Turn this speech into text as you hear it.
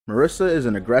Marisa is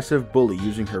an aggressive bully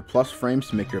using her plus frames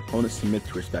to make your opponent submit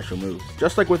to her special moves.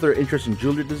 Just like with her interest in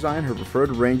jewelry design, her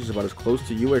preferred range is about as close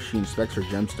to you as she inspects her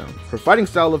gemstones. Her fighting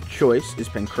style of choice is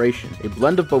pancration, a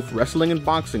blend of both wrestling and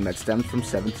boxing that stems from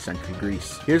 7th century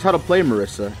Greece. Here's how to play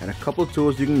Marisa, and a couple of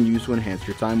tools you can use to enhance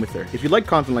your time with her. If you like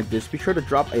content like this, be sure to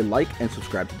drop a like and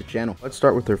subscribe to the channel. Let's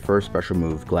start with her first special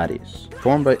move, Gladius.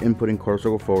 Formed by inputting quarter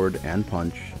circle forward and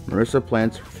punch, Marisa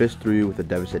plants her fist through you with a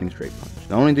devastating straight punch.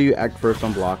 Not only do you act first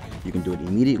on block, you can do it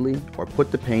immediately or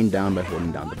put the pain down by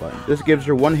holding down the button. This gives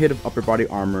her one hit of upper body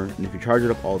armor, and if you charge it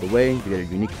up all the way, you get a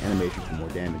unique animation for more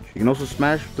damage. You can also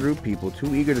smash through people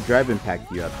too eager to drive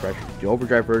impact you out pressure. The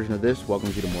overdrive version of this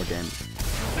welcomes you to more damage.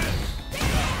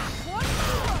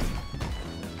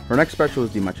 Her next special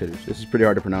is the Machetes. This is pretty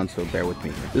hard to pronounce, so bear with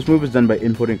me. This move is done by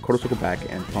inputting quarter circle back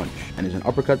and punch, and is an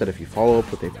uppercut that if you follow up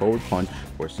with a forward punch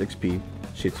or 6p,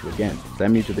 hits you again,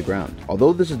 slamming you to the ground.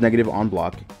 Although this is negative on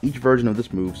block, each version of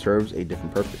this move serves a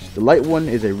different purpose. The light one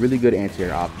is a really good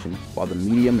anti-air option, while the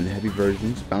medium and heavy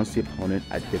versions bounce the opponent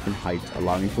at different heights,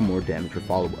 allowing for more damage or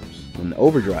follow-ups. When the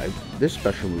overdrive, this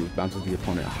special move bounces the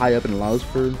opponent high up and allows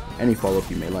for any follow-up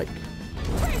you may like.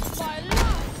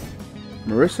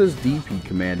 Marisa's DP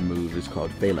command move is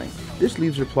called Phalanx. This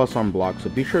leaves her plus on block, so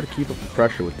be sure to keep up the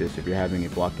pressure with this if you're having a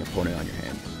blocking opponent on your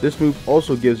hands. This move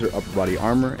also gives her upper body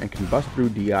armor and can bust through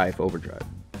DI if overdrive.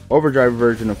 Overdrive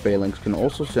version of Phalanx can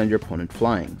also send your opponent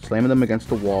flying, slamming them against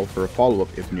the wall for a follow-up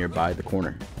if nearby the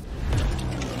corner.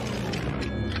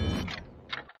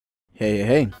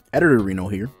 Hey, Editor Reno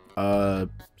here.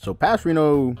 So past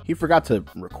Reno, he forgot to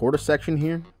record a section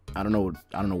here. I don't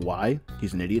know why.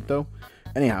 He's an idiot though.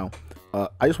 Anyhow,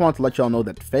 I just wanted to let y'all know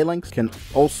that Phalanx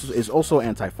is also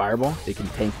anti-fireball. It can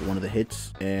tank one of the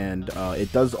hits, and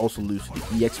it does also lose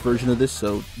the EX version of this,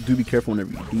 so do be careful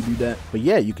whenever you do that. But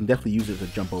yeah, you can definitely use it to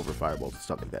jump over fireballs and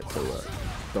stuff like that. So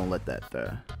don't let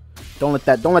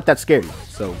that scare you.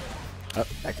 So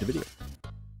back to the video.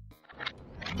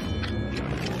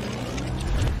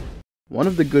 One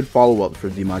of the good follow-ups for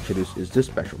the Machetes is this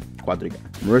special, Quadriga.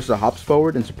 Marisa hops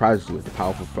forward and surprises you with a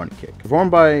powerful front kick.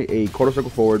 Performed by a quarter circle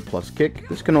forward plus kick,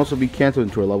 this can also be cancelled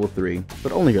into a level 3,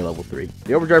 but only your level 3.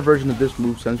 The overdrive version of this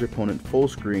move sends your opponent full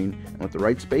screen, and with the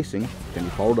right spacing, can be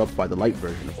followed up by the light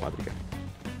version of Quadriga.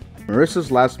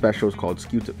 Marisa's last special is called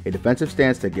Scutum, a defensive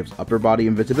stance that gives upper body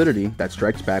invincibility that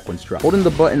strikes back when struck. Holding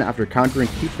the button after countering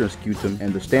keeps her Scutum,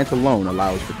 and the stance alone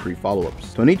allows for 3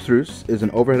 follow-ups. Tonitrus is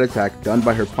an overhead attack done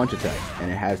by her punch attack,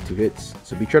 and it has 2 hits,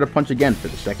 so be sure to punch again for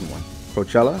the second one.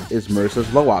 Procella is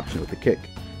Marisa's low option with a kick.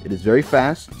 It is very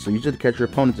fast, so use it to catch your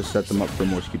opponent to set them up for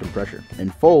more Scutum pressure.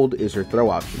 And Fold is her throw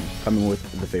option, coming with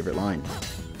the favorite line.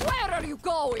 Where are you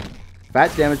going?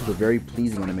 Fat damage with a very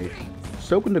pleasing animation.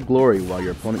 Soak into glory while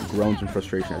your opponent groans in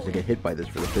frustration as they get hit by this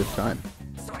for the 5th time.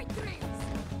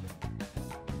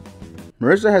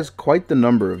 Marisa has quite the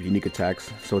number of unique attacks,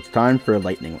 so it's time for a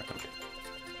lightning round.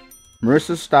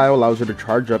 Marisa's style allows her to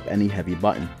charge up any heavy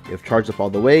button. If charged up all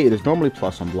the way, it is normally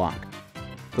plus on block.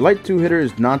 The light 2-hitter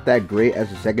is not that great as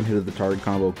the second hit of the target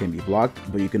combo can be blocked,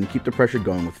 but you can keep the pressure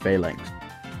going with Phalanx.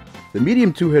 The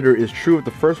medium 2-hitter is true if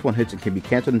the first one hits and can be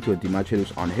cancelled into a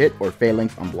Machetes on hit or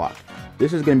Phalanx on block.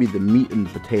 This is going to be the meat and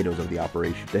the potatoes of the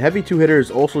operation. The heavy 2-hitter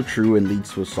is also true and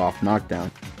leads to a soft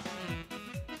knockdown.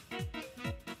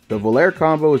 The Volaire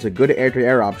combo is a good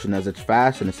air-to-air option as it's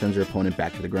fast and it sends your opponent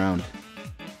back to the ground.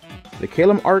 The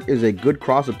Kalem Arc is a good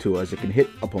cross-up tool as it can hit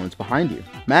opponents behind you.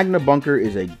 Magna Bunker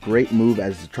is a great move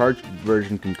as the charged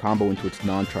version can combo into its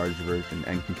non-charged version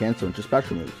and can cancel into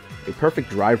special moves. A perfect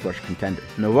drive rush contender.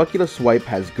 Novacula Swipe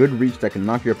has good reach that can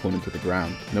knock your opponent to the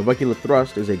ground. Novacula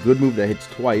Thrust is a good move that hits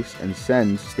twice and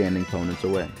sends standing opponents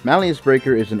away. Malleus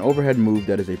Breaker is an overhead move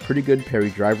that is a pretty good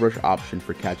parry drive rush option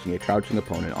for catching a crouching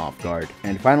opponent off guard.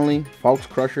 And finally, Falk's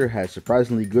Crusher has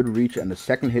surprisingly good reach and the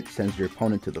second hit sends your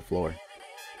opponent to the floor.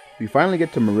 We finally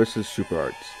get to Marisa's super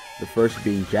arts, the first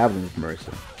being Javelin with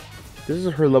Marisa. This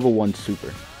is her level 1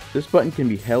 super. This button can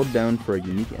be held down for a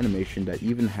unique animation that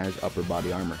even has upper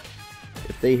body armor.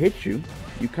 If they hit you,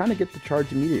 you kinda get the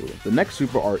charge immediately. The next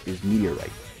super art is Meteorite.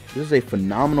 This is a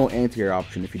phenomenal anti-air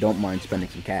option if you don't mind spending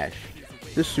some cash.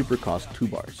 This super costs 2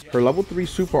 bars. Her level 3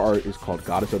 super art is called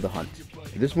Goddess of the Hunt.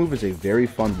 This move is a very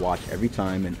fun watch every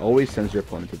time and always sends your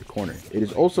opponent to the corner. It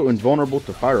is also invulnerable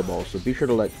to fireballs, so be sure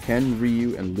to let Ken,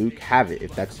 Ryu, and Luke have it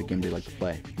if that's the game they like to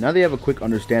play. Now that you have a quick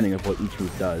understanding of what each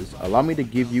move does, allow me to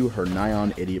give you her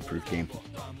Nyan idiot-proof gameplay.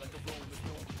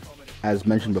 As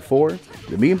mentioned before,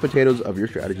 the meat and potatoes of your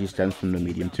strategy stems from the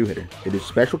medium 2-hitter. It is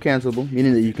special cancelable,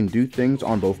 meaning that you can do things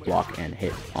on both block and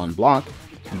hit. On block,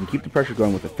 you can keep the pressure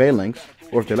going with a Phalanx,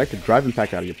 or if they like to drive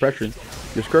impact out of your pressure,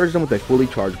 discourage them with a fully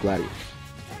charged Gladius.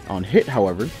 On hit,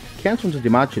 however, cancel into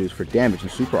Dimachirus for damage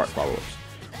and super art follow-ups,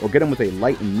 or get them with a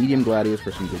light and medium Gladius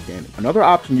for some good damage. Another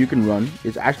option you can run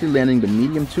is actually landing the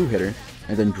medium 2-hitter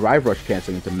and then drive rush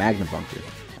canceling into Magna Bunker,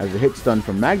 as the hit stun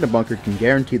from Magna Bunker can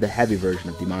guarantee the heavy version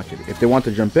of Dimachirus. If they want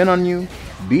to jump in on you,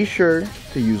 be sure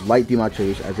to use light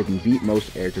Dimachirus as it can beat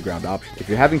most air to ground options. If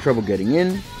you're having trouble getting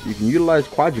in, you can utilize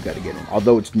Quadriga to get in.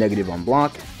 Although it's negative on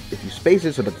block, if you space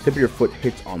it so that the tip of your foot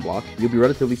hits on block, you'll be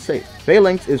relatively safe.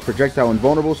 Phalanx is projectile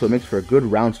invulnerable, so it makes for a good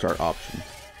round start option,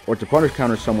 or to punish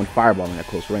counter someone fireballing at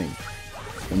close range.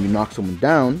 When you knock someone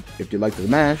down, if you like to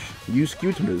mash, use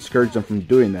Scutum to discourage them from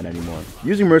doing that anymore.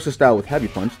 Using Marisa style with Heavy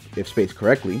Punch, if spaced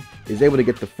correctly, is able to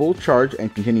get the full charge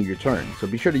and continue your turn, so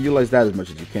be sure to utilize that as much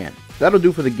as you can. That'll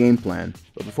do for the game plan,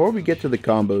 but before we get to the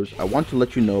combos, I want to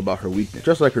let you know about her weakness.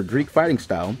 Just like her Greek fighting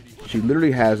style, she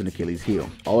literally has an Achilles heel.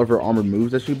 All of her armored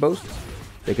moves that she boasts,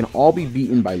 they can all be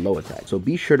beaten by low attack, so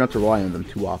be sure not to rely on them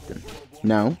too often.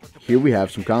 Now, here we have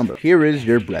some combos. Here is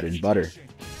your bread and butter.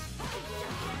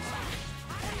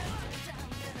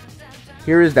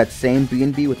 Here is that same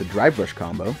B&B with a Drive Rush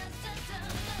combo.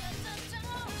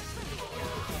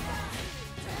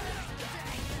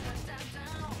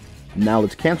 Now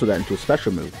let's cancel that into a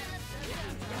special move.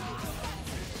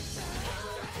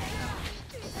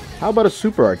 How about a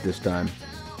Super Art this time?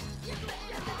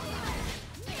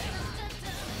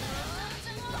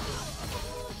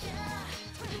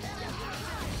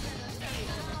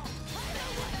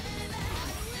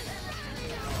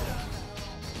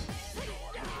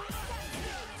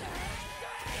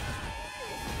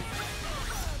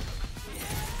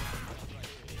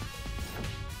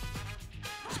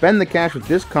 Spend the cash with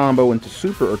this combo into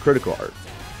Super or Critical Art.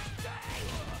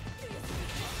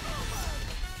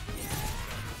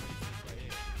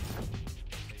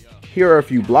 Here are a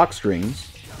few block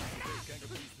strings.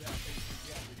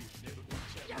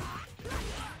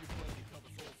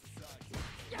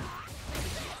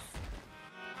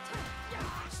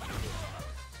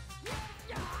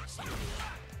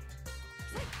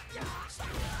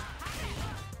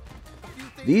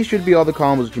 These should be all the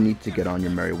combos you need to get on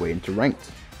your merry way into ranked.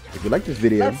 If you like this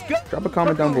video, drop a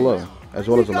comment down below, as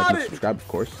well as a like and subscribe, of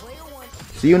course.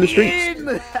 See you in the streets.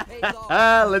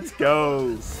 Let's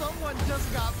go. Someone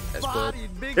just got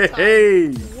bodied big Hey, time.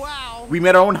 hey. Wow. We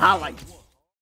made our own highlights.